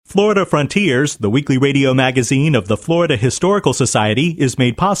Florida Frontiers, the weekly radio magazine of the Florida Historical Society, is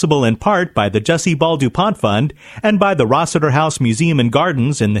made possible in part by the Jesse Ball DuPont Fund and by the Rossiter House Museum and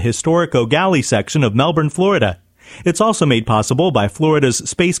Gardens in the historic O'Galley section of Melbourne, Florida. It's also made possible by Florida's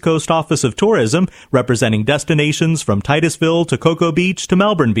Space Coast Office of Tourism, representing destinations from Titusville to Cocoa Beach to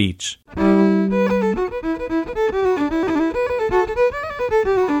Melbourne Beach.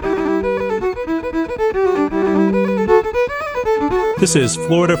 This is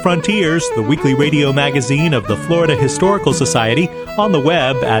Florida Frontiers, the weekly radio magazine of the Florida Historical Society, on the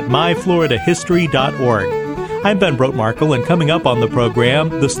web at myfloridahistory.org. I'm Ben Brotmarkle, and coming up on the program,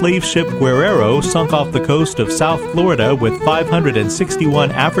 the slave ship Guerrero sunk off the coast of South Florida with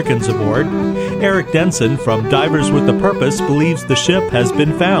 561 Africans aboard. Eric Denson from Divers with a Purpose believes the ship has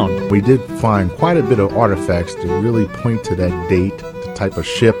been found. We did find quite a bit of artifacts to really point to that date, the type of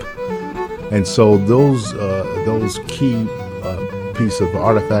ship, and so those key piece of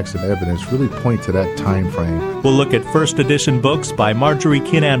artifacts and evidence really point to that time frame. We'll look at first edition books by Marjorie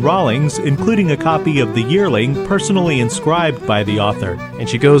Kinnan Rawlings, including a copy of The Yearling, personally inscribed by the author. And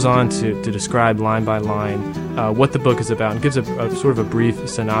she goes on to describe line by line what the book is about and gives a sort of a brief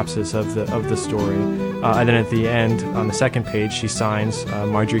synopsis of the story. And then at the end, on the second page, she signs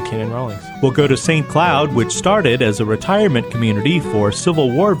Marjorie Kinnan Rawlings. We'll go to St. Cloud, which started as a retirement community for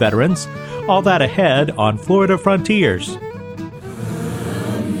Civil War veterans. All that ahead on Florida Frontiers.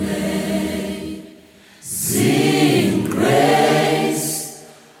 Sing grace,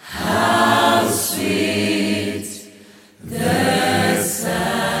 how sweet the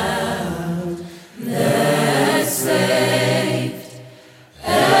sound that saved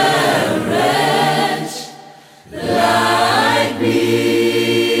a wretch like me.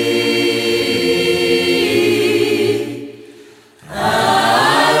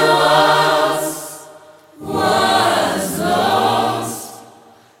 I was lost,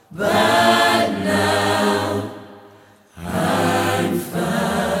 but now I'm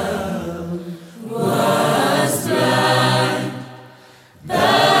found. Was blind,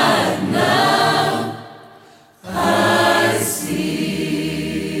 but now I see.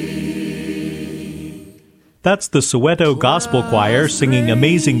 That's the Soweto Gospel Choir singing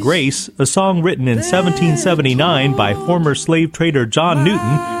Amazing Grace, a song written in 1779 by former slave trader John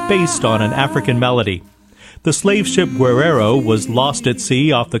Newton, based on an African melody. The slave ship Guerrero was lost at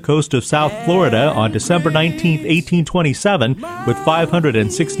sea off the coast of South Florida on December 19, 1827, with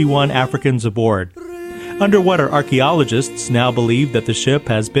 561 Africans aboard. Underwater archaeologists now believe that the ship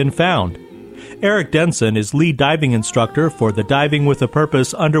has been found. Eric Denson is lead diving instructor for the Diving with a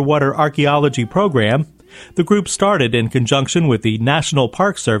Purpose underwater archaeology program. The group started in conjunction with the National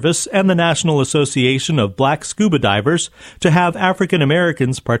Park Service and the National Association of Black Scuba Divers to have African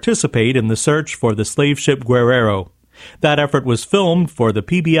Americans participate in the search for the slave ship Guerrero. That effort was filmed for the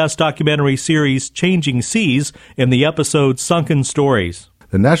PBS documentary series Changing Seas in the episode Sunken Stories.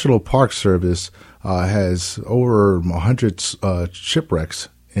 The National Park Service has over 100 shipwrecks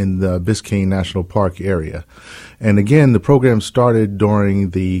in the Biscayne National Park area. And again, the program started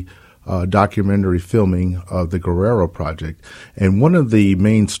during the documentary filming of the Guerrero project. And one of the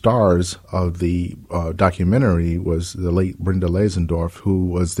main stars of the documentary was the late Brenda Lazendorf, who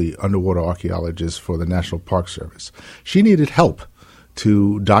was the underwater archaeologist for the National Park Service. She needed help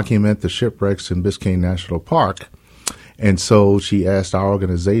to document the shipwrecks in Biscayne National Park. And so she asked our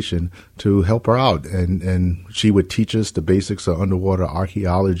organization to help her out. And she would teach us the basics of underwater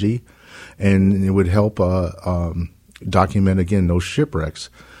archaeology, and it would help document, again, those shipwrecks.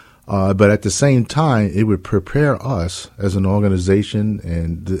 But at the same time, it would prepare us as an organization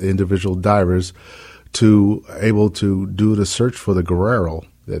and the individual divers to able to do the search for the Guerrero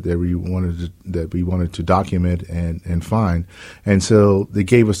that we wanted to document and find. And so they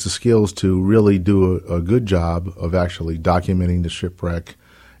gave us the skills to really do a good job of actually documenting the shipwreck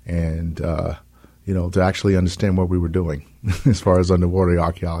and, to actually understand what we were doing as far as underwater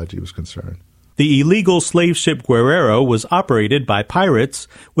archaeology was concerned. The illegal slave ship Guerrero was operated by pirates.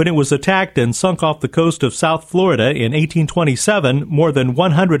 When it was attacked and sunk off the coast of South Florida in 1827, more than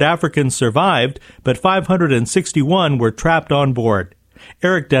 100 Africans survived, but 561 were trapped on board.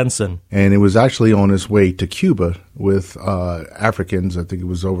 Eric Denson. And it was actually on its way to Cuba with Africans. I think it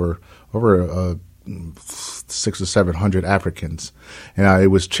was over 600 or 700 Africans. And it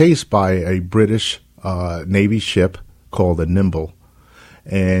was chased by a British Navy ship called the Nimble.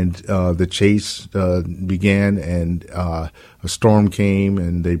 And the chase began, and a storm came,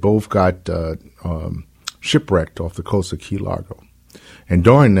 and they both got shipwrecked off the coast of Key Largo. And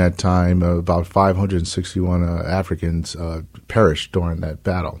during that time, about 561 Africans perished during that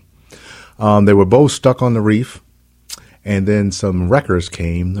battle. They were both stuck on the reef, And then some wreckers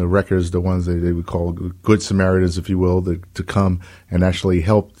came. The wreckers, the ones that they would call good Samaritans, if you will, to come and actually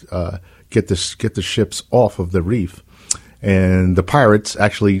help get the ships off of the reef. And the pirates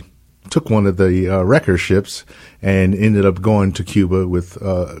actually took one of the wrecker ships and ended up going to Cuba with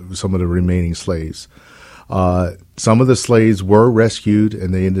some of the remaining slaves. Some of the slaves were rescued,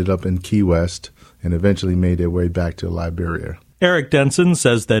 and they ended up in Key West and eventually made their way back to Liberia. Eric Denson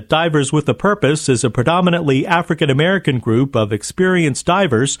says that Divers with a Purpose is a predominantly African-American group of experienced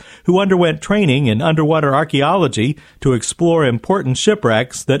divers who underwent training in underwater archaeology to explore important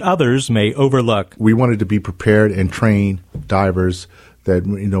shipwrecks that others may overlook. We wanted to be prepared and train divers that,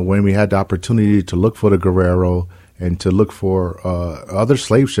 when we had the opportunity to look for the Guerrero and to look for other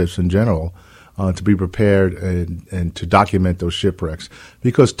slave ships in general, to be prepared and to document those shipwrecks.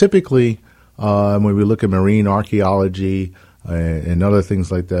 Because typically, when we look at marine archaeology and other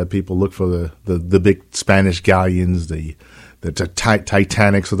things like that, people look for the big Spanish galleons, the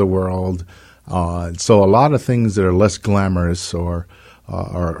Titanics of the world. So a lot of things that are less glamorous or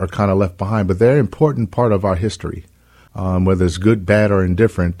are kind of left behind, but they're an important part of our history. Whether it's good, bad, or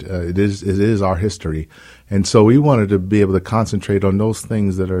indifferent, it is our history. And so we wanted to be able to concentrate on those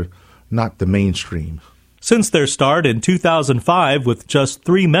things that are not the mainstream. Since their start in 2005 with just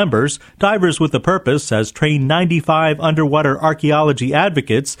 3 members, Divers with a Purpose has trained 95 underwater archaeology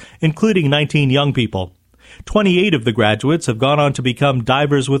advocates, including 19 young people. 28 of the graduates have gone on to become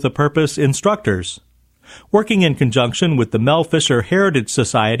Divers with a Purpose instructors. Working in conjunction with the Mel Fisher Heritage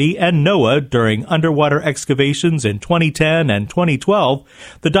Society and NOAA during underwater excavations in 2010 and 2012,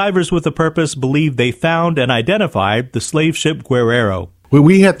 the Divers with a Purpose believe they found and identified the slave ship Guerrero.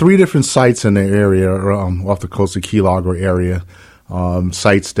 We had 3 different sites in the area off the coast of Key Largo area,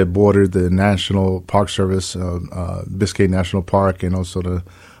 sites that bordered the National Park Service, Biscayne National Park, and also the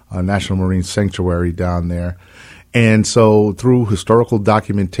National Marine Sanctuary down there. And so through historical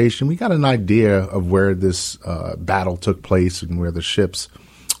documentation, we got an idea of where this battle took place and where the ships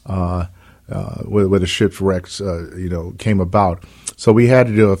wrecks came about. So we had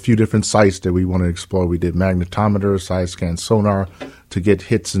to do a few different sites that we wanted to explore. We did magnetometer, side-scan sonar to get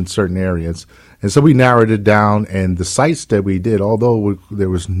hits in certain areas. And so we narrowed it down, and the sites that we did, although there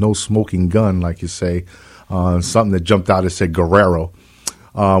was no smoking gun, like you say, something that jumped out and said Guerrero,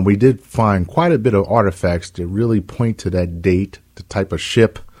 we did find quite a bit of artifacts that really point to that date, the type of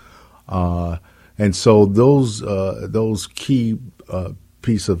ship. And so those key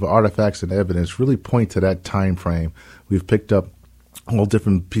piece of artifacts and evidence really point to that time frame. We've picked up all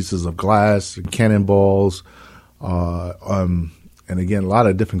different pieces of glass, cannonballs, and again, a lot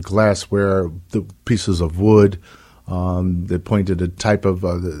of different glassware, the pieces of wood that point to the type of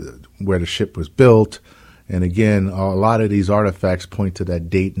where the ship was built. And again, a lot of these artifacts point to that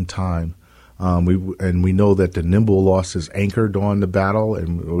date and time. We know that the Nimble lost his anchor during the battle,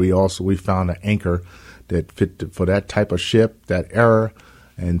 and we found an anchor that fit for that type of ship, that era.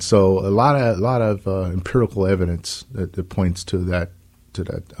 And so a lot of empirical evidence that points to that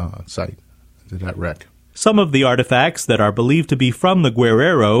site, to that wreck. Some of the artifacts that are believed to be from the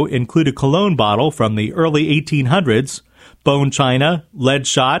Guerrero include a cologne bottle from the early 1800s, bone china, lead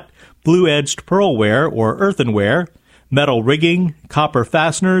shot, blue-edged pearlware or earthenware, metal rigging, copper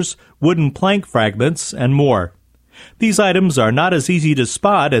fasteners, wooden plank fragments, and more. These items are not as easy to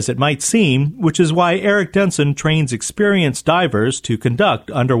spot as it might seem, which is why Eric Denson trains experienced divers to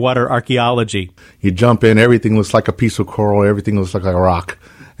conduct underwater archaeology. You jump in, everything looks like a piece of coral, everything looks like a rock.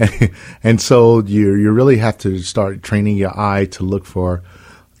 And so you really have to start training your eye to look for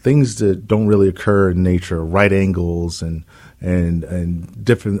things that don't really occur in nature, right angles and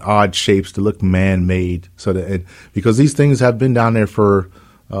different odd shapes to look man-made. Because these things have been down there for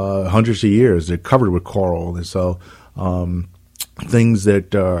hundreds of years. They're covered with coral, and so things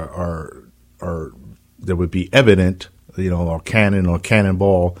that are that would be evident, or cannon or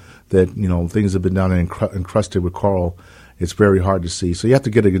cannonball, that things have been down there encrusted with coral. It's very hard to see. So you have to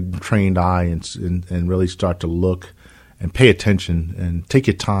get a trained eye and really start to look and pay attention and take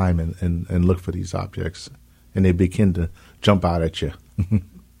your time and look for these objects, and they begin to jump out at you.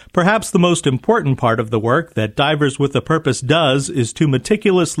 Perhaps the most important part of the work that Divers with a Purpose does is to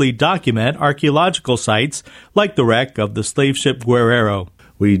meticulously document archaeological sites like the wreck of the slave ship Guerrero.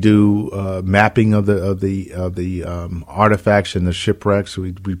 We do mapping of the artifacts and the shipwrecks.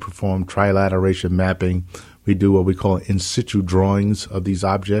 We perform trilateration mapping. We do what we call in situ drawings of these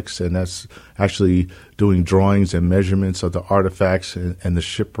objects, and that's actually doing drawings and measurements of the artifacts and the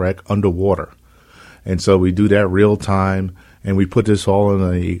shipwreck underwater. And so we do that real time, and we put this all in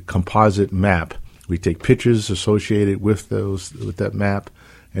a composite map. We take pictures associated with that map,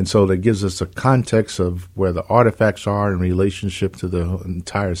 And so that gives us a context of where the artifacts are in relationship to the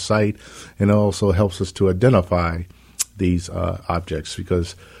entire site, and it also helps us to identify these objects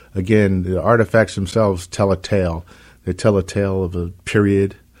because, again, the artifacts themselves tell a tale. They tell a tale of a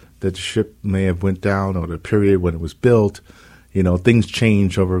period that the ship may have went down or the period when it was built. You know, things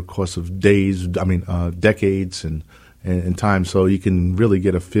change over the course of decades and time, so you can really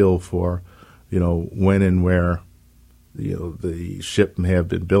get a feel for, when and where, the ship may have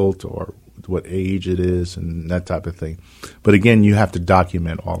been built or what age it is and that type of thing. But again, you have to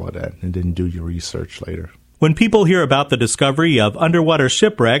document all of that and then do your research later. When people hear about the discovery of underwater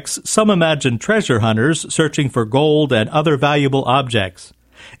shipwrecks, some imagine treasure hunters searching for gold and other valuable objects.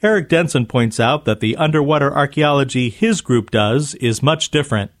 Eric Denson points out that the underwater archaeology his group does is much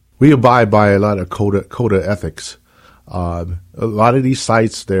different. We abide by a lot of coda ethics. A lot of these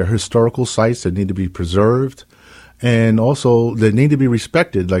sites, they're historical sites that need to be preserved, and also they need to be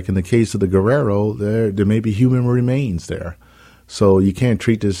respected. Like in the case of the Guerrero, there may be human remains there. So you can't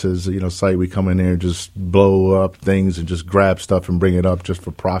treat this as, site we come in there and just blow up things and just grab stuff and bring it up just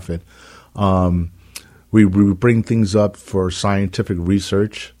for profit. We bring things up for scientific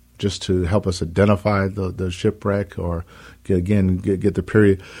research just to help us identify the shipwreck or, get the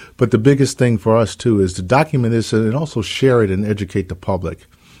period. But the biggest thing for us, too, is to document this and also share it and educate the public.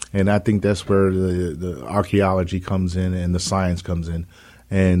 And I think that's where the archaeology comes in and the science comes in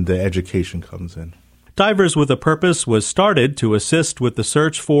and the education comes in. Divers with a Purpose was started to assist with the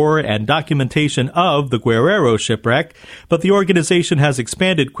search for and documentation of the Guerrero shipwreck, but the organization has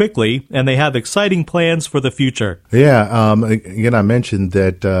expanded quickly, and they have exciting plans for the future. Yeah, again, I mentioned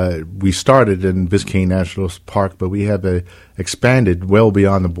that we started in Biscayne National Park, but we have expanded well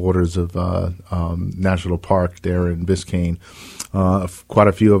beyond the borders of National Park there in Biscayne. Quite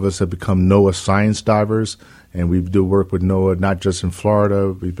a few of us have become NOAA science divers, and we do work with NOAA not just in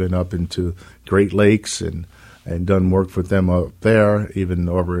Florida. We've been up into Great Lakes and done work with them up there, even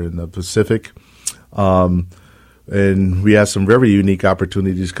over in the Pacific. And we have some very unique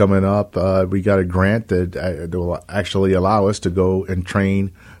opportunities coming up. We got a grant that will actually allow us to go and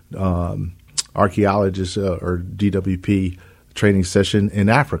train archaeologists or DWP training session in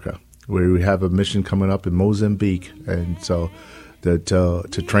Africa, where we have a mission coming up in Mozambique. And so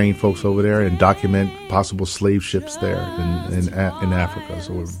to train folks over there and document possible slave ships there in Africa.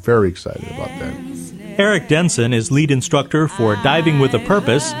 So we're very excited about that. Eric Denson is lead instructor for Diving with a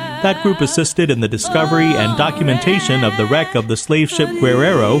Purpose. That group assisted in the discovery and documentation of the wreck of the slave ship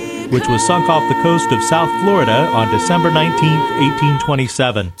Guerrero, which was sunk off the coast of South Florida on December 19,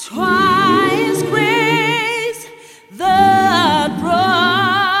 1827. Twice grace that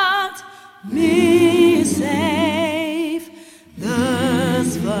brought me safe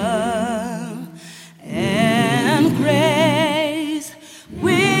thus far, and grace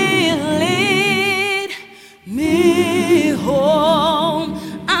will lead me home.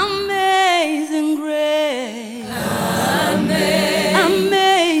 Amazing grace,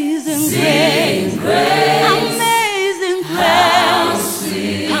 amazing grace, amazing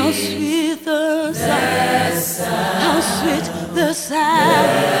grace. How sweet the sound, how sweet the sound.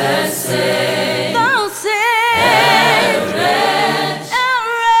 Thou saved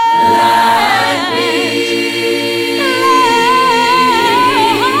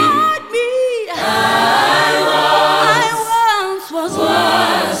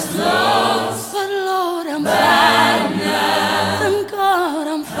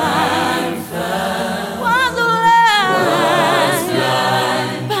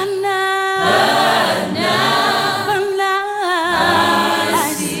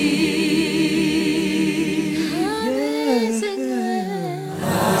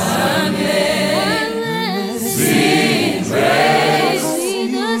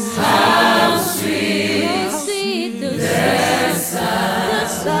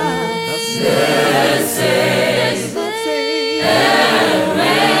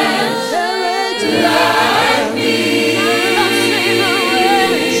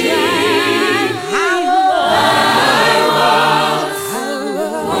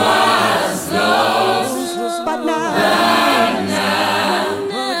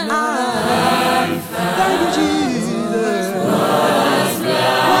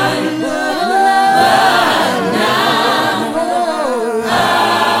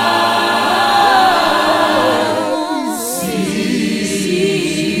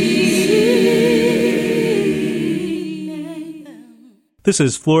This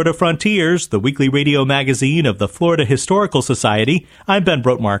is Florida Frontiers, the weekly radio magazine of the Florida Historical Society. I'm Ben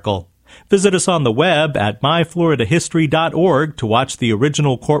Brotmarkle. Visit us on the web at myfloridahistory.org to watch the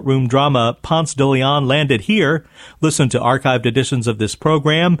original courtroom drama Ponce de Leon Landed Here, listen to archived editions of this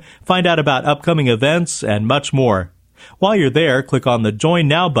program, find out about upcoming events, and much more. While you're there, click on the Join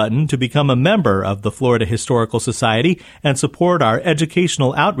Now button to become a member of the Florida Historical Society and support our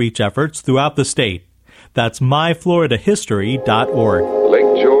educational outreach efforts throughout the state. That's myfloridahistory.org.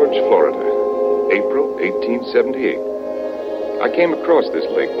 Lake George, Florida, April 1878. I came across this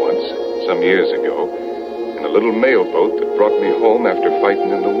lake once, some years ago, in a little mail boat that brought me home after fighting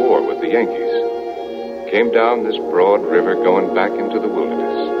in the war with the Yankees. Came down this broad river going back into the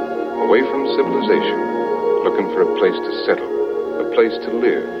wilderness, away from civilization, looking for a place to settle, a place to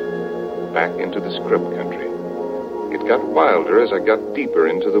live, back into the scrub country. It got wilder as I got deeper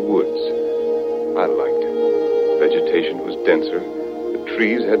into the woods. I liked it. Vegetation was denser. The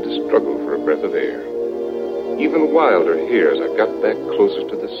trees had to struggle for a breath of air. Even wilder here as I got back closer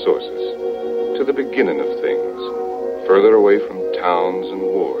to the sources, to the beginning of things, further away from towns and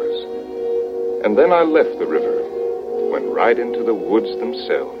wars. And then I left the river, went right into the woods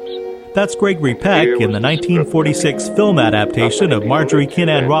themselves. That's Gregory Peck in the 1946 film adaptation of Marjorie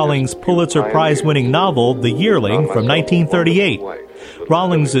Kinnan Rawlings' Pulitzer Prize-winning novel, The Yearling, from 1938.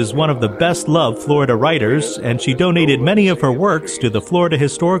 Rawlings is one of the best-loved Florida writers, and she donated many of her works to the Florida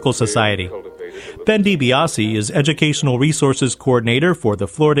Historical Society. Ben DiBiase is Educational Resources Coordinator for the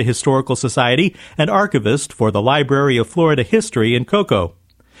Florida Historical Society and Archivist for the Library of Florida History in Cocoa.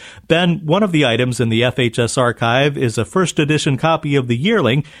 Ben, one of the items in the FHS archive is a first edition copy of The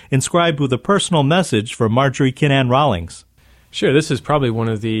Yearling inscribed with a personal message from Marjorie Kinnan Rawlings. Sure, this is probably one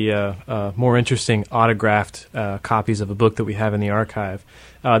of the more interesting autographed copies of a book that we have in the archive.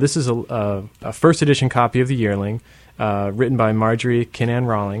 This is a first edition copy of The Yearling, written by Marjorie Kinnan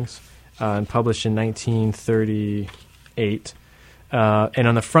Rawlings, and published in 1938. And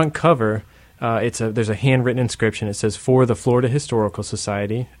on the front cover, there's a handwritten inscription. It says, "For the Florida Historical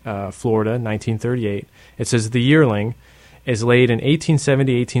Society, Florida, 1938." It says, "The Yearling is laid in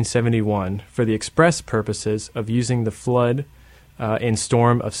 1870-1871 for the express purposes of using the flood in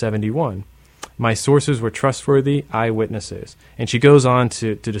storm of 71. My sources were trustworthy eyewitnesses." And she goes on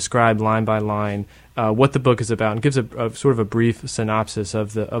to describe line by line what the book is about and gives a sort of a brief synopsis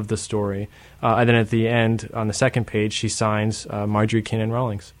of the story. And then at the end, on the second page, she signs Marjorie Kinnan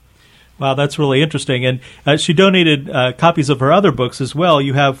Rawlings. Wow, that's really interesting. And she donated copies of her other books as well.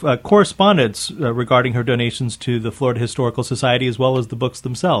 You have correspondence regarding her donations to the Florida Historical Society as well as the books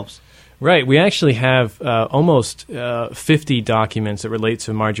themselves. Right. We actually have almost 50 documents that relate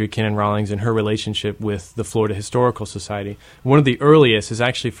to Marjorie Kinnan Rawlings and her relationship with the Florida Historical Society. One of the earliest is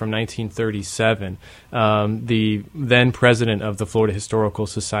actually from 1937. The then president of the Florida Historical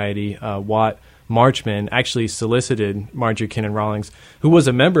Society, Watt Marchman, actually solicited Marjorie Kinnan Rawlings, who was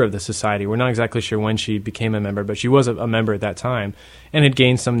a member of the society. We're not exactly sure when she became a member, but she was a member at that time and had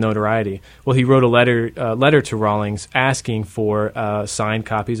gained some notoriety. Well, he wrote a letter to Rawlings asking for signed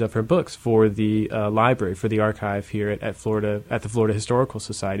copies of her books for the library, for the archive here at the Florida Historical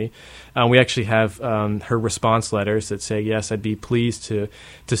Society. We actually have her response letters that say, "Yes, I'd be pleased to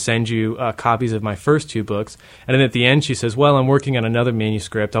send you copies of my first two books." And then at the end, she says, "Well, I'm working on another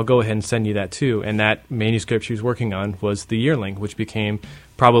manuscript. I'll go ahead and send you that too." And that manuscript she was working on was The Yearling, which became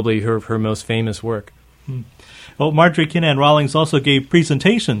probably her most famous work. Well, Marjorie Kinnan Rawlings also gave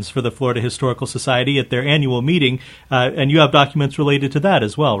presentations for the Florida Historical Society at their annual meeting, and you have documents related to that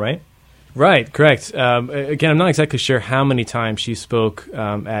as well, right? Right, correct. Again, I'm not exactly sure how many times she spoke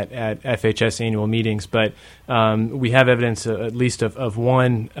at FHS annual meetings, but we have evidence at least of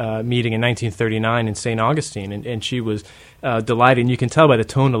one meeting in 1939 in St. Augustine, and she was delighted. And you can tell by the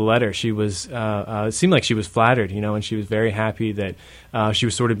tone of the letter, she was it seemed like she was flattered, and she was very happy that she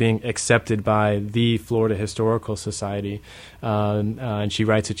was sort of being accepted by the Florida Historical Society. And she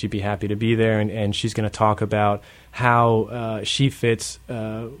writes that she'd be happy to be there, and she's going to talk about how she fits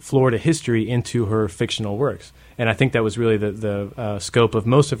Florida history into her fictional works. And I think that was really the scope of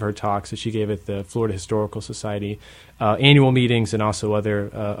most of her talks that she gave at the Florida Historical Society annual meetings and also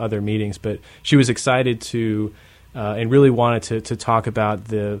other meetings. But she was excited to and really wanted to talk about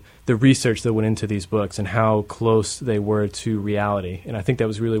the research that went into these books and how close they were to reality. And I think that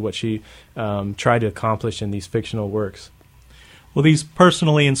was really what she tried to accomplish in these fictional works. Well, these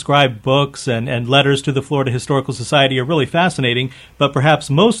personally inscribed books and letters to the Florida Historical Society are really fascinating, but perhaps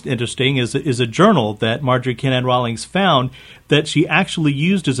most interesting is a journal that Marjorie Kinnan Rawlings found that she actually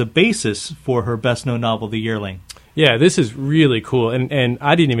used as a basis for her best-known novel, The Yearling. Yeah, this is really cool, and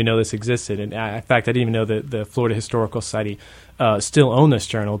I didn't even know this existed. And in fact, I didn't even know that the Florida Historical Society still owned this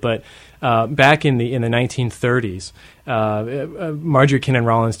journal. But back in the 1930s, Marjorie Kinnan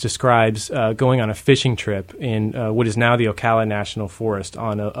Rollins describes going on a fishing trip in what is now the Ocala National Forest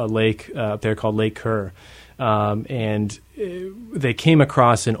on a lake up there called Lake Kerr, and they came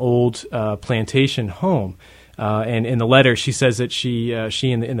across an old plantation home. And in the letter, she says that she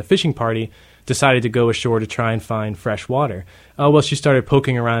in the fishing party decided to go ashore to try and find fresh water. Well, she started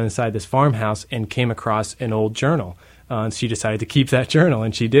poking around inside this farmhouse and came across an old journal. And she decided to keep that journal,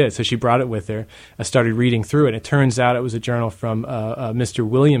 and she did. So she brought it with her. I started reading through it. It turns out it was a journal from Mr.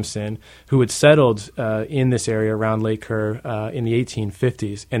 Williamson, who had settled in this area around Lake Kerr in the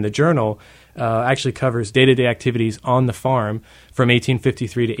 1850s. And the journal actually covers day-to-day activities on the farm from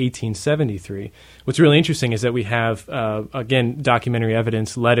 1853 to 1873. What's really interesting is that we have, again, documentary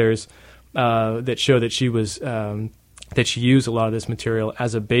evidence, letters, that show that she was that she used a lot of this material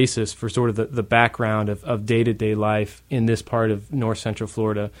as a basis for sort of the background of day-to-day life in this part of north central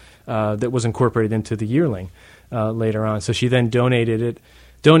Florida that was incorporated into the Yearling later on. So she then donated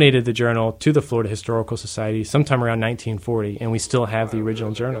the journal to the Florida Historical Society sometime around 1940, and we still have the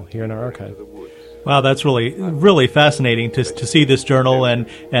original journal here in our archive. Wow, that's really fascinating to see this journal and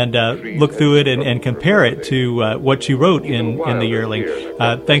look through it and compare it to what you wrote in the Yearling.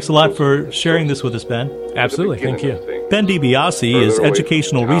 Thanks a lot for sharing this with us, Ben. Absolutely, thank you. Ben DiBiase is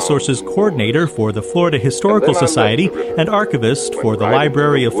Educational Resources Coordinator for the Florida Historical Society and Archivist for the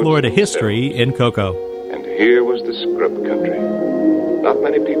Library of Florida History in Cocoa. And here was the scrub country. Not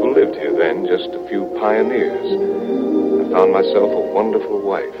many people lived here then, just a few pioneers. I found myself a wonderful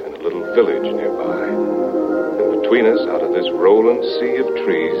wife in a little village nearby. And between us, out of this rolling sea of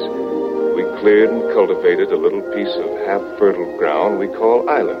trees, we cleared and cultivated a little piece of half-fertile ground we call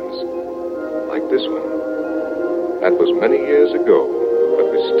islands, like this one. That was many years ago,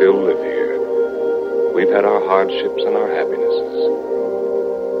 but we still live here. We've had our hardships and our happinesses.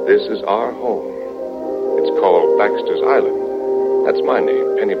 This is our home. It's called Baxter's Island. That's my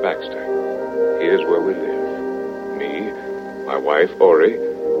name, Penny Baxter. Here's where we live. Me, my wife, Ori,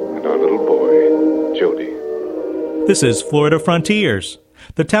 and our little boy, Jody. This is Florida Frontiers.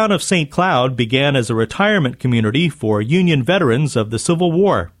 The town of St. Cloud began as a retirement community for Union veterans of the Civil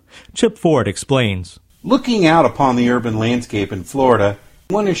War. Chip Ford explains. Looking out upon the urban landscape in Florida,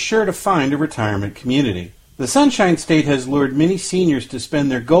 one is sure to find a retirement community. The Sunshine State has lured many seniors to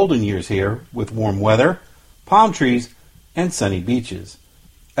spend their golden years here with warm weather, palm trees, and sunny beaches.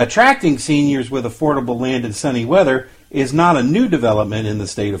 Attracting seniors with affordable land and sunny weather is not a new development in the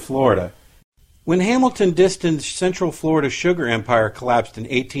state of Florida. When Hamilton-Diston's Central Florida sugar empire collapsed in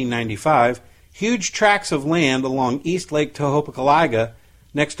 1895, huge tracts of land along East Lake Tohopekaliga,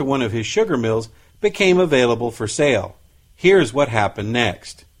 next to one of his sugar mills, became available for sale. Here's what happened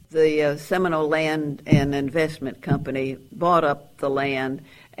next. The Seminole Land and Investment Company bought up the land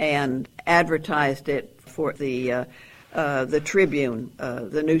and advertised it for the Tribune,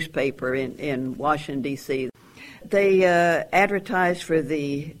 the newspaper in Washington, D.C. They advertised for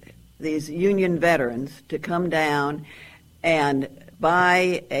these Union veterans to come down and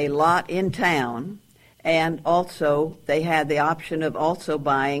buy a lot in town, and also they had the option of also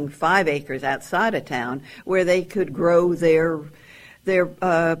buying 5 acres outside of town where they could grow their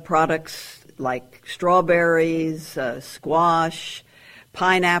products like strawberries, squash,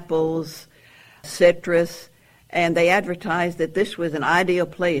 pineapples, citrus, and they advertised that this was an ideal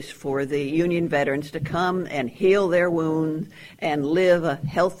place for the Union veterans to come and heal their wounds and live a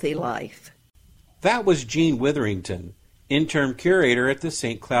healthy life. That was Gene Witherington, interim curator at the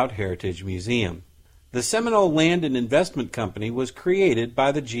St. Cloud Heritage Museum. The Seminole Land and Investment Company was created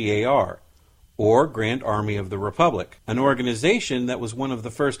by the GAR, or Grand Army of the Republic, an organization that was one of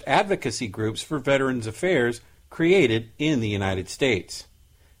the first advocacy groups for Veterans Affairs created in the United States.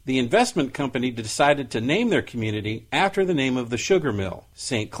 The investment company decided to name their community after the name of the sugar mill,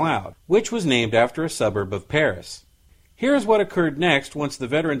 St. Cloud, which was named after a suburb of Paris. Here's what occurred next once the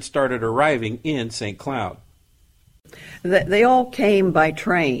veterans started arriving in St. Cloud. They all came by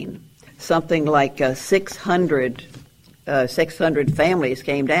train. Something like 600 families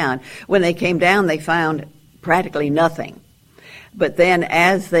came down. When they came down, they found practically nothing. But then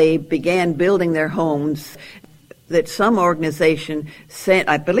as they began building their homes, that some organization sent,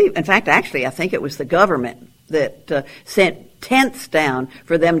 I think it was the government that sent tents down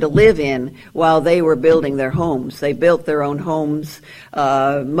for them to live in while they were building their homes. They built their own homes.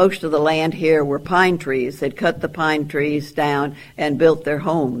 Most of the land here were pine trees. They'd cut the pine trees down and built their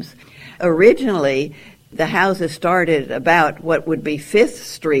homes. Originally, the houses started about what would be 5th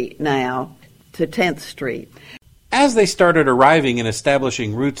Street now to 10th Street. As they started arriving and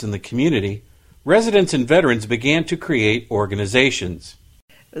establishing roots in the community, residents and veterans began to create organizations.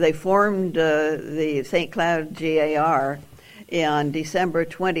 They formed the St. Cloud GAR on December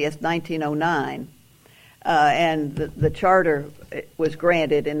 20th, 1909, and the charter was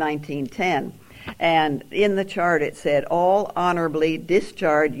granted in 1910. And in the chart it said, all honorably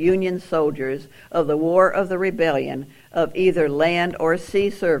discharged Union soldiers of the War of the Rebellion of either land or sea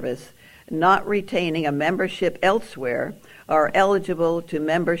service, not retaining a membership elsewhere, are eligible to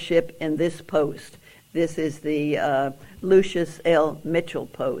membership in this post. This is the Lucius L. Mitchell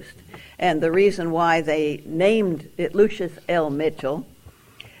post. And the reason why they named it Lucius L. Mitchell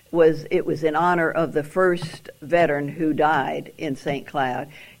was it was in honor of the first veteran who died in St. Cloud.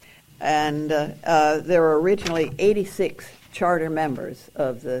 And there were originally 86 charter members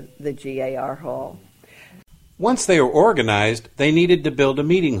of the GAR Hall. Once they were organized, they needed to build a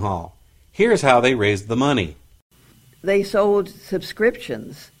meeting hall. Here's how they raised the money. They sold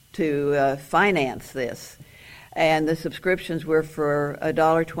subscriptions to finance this. And the subscriptions were for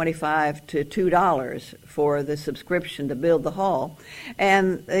 $1.25 to $2 for the subscription to build the hall.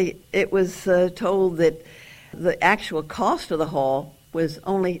 And it was told that the actual cost of the hall was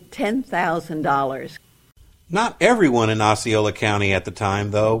only $10,000. Not everyone in Osceola County at the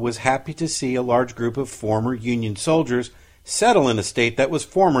time, though, was happy to see a large group of former Union soldiers settle in a state that was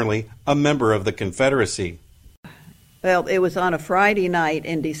formerly a member of the Confederacy. Well, it was on a Friday night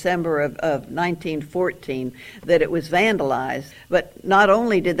in December of 1914 that it was vandalized. But not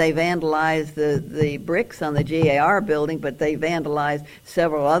only did they vandalize the bricks on the GAR building, but they vandalized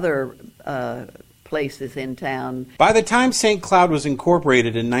several other places in town. By the time St. Cloud was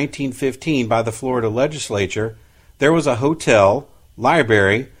incorporated in 1915 by the Florida legislature, there was a hotel,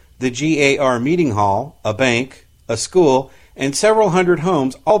 library, the GAR meeting hall, a bank, a school, and several hundred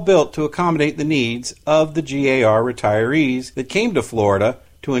homes, all built to accommodate the needs of the GAR retirees that came to Florida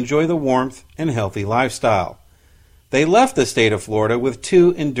to enjoy the warmth and healthy lifestyle. They left the state of Florida with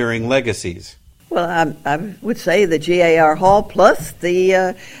two enduring legacies. Well, I would say the GAR Hall plus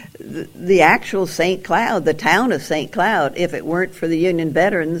the actual St. Cloud, the town of St. Cloud. If it weren't for the Union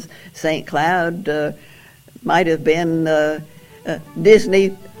veterans, St. Cloud might have been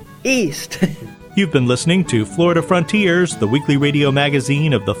Disney East. You've been listening to Florida Frontiers, the weekly radio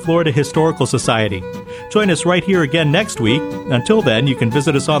magazine of the Florida Historical Society. Join us right here again next week. Until then, you can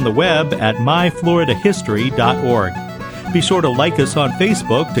visit us on the web at myfloridahistory.org. Be sure to like us on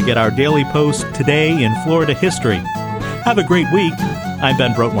Facebook to get our daily post Today in Florida History. Have a great week. I'm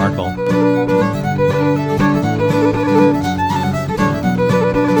Ben Brotemarkle.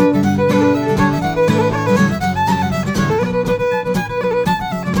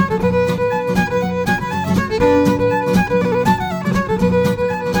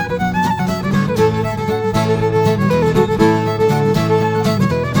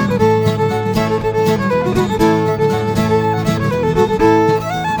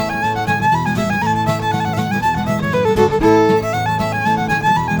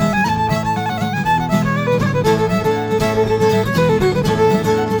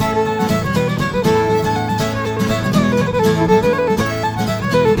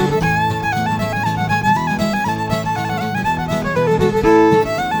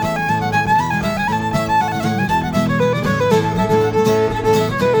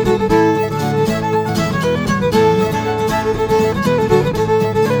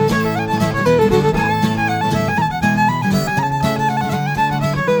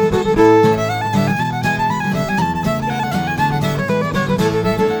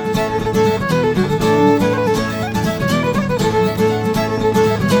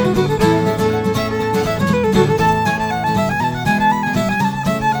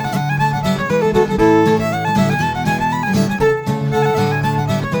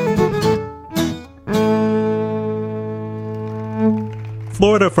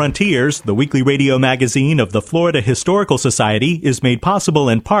 Florida Frontiers, the weekly radio magazine of the Florida Historical Society, is made possible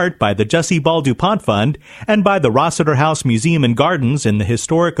in part by the Jessie Ball DuPont Fund and by the Rossiter House Museum and Gardens in the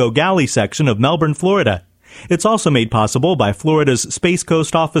historic O'Galley section of Melbourne, Florida. It's also made possible by Florida's Space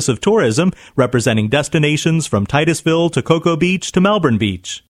Coast Office of Tourism, representing destinations from Titusville to Cocoa Beach to Melbourne Beach.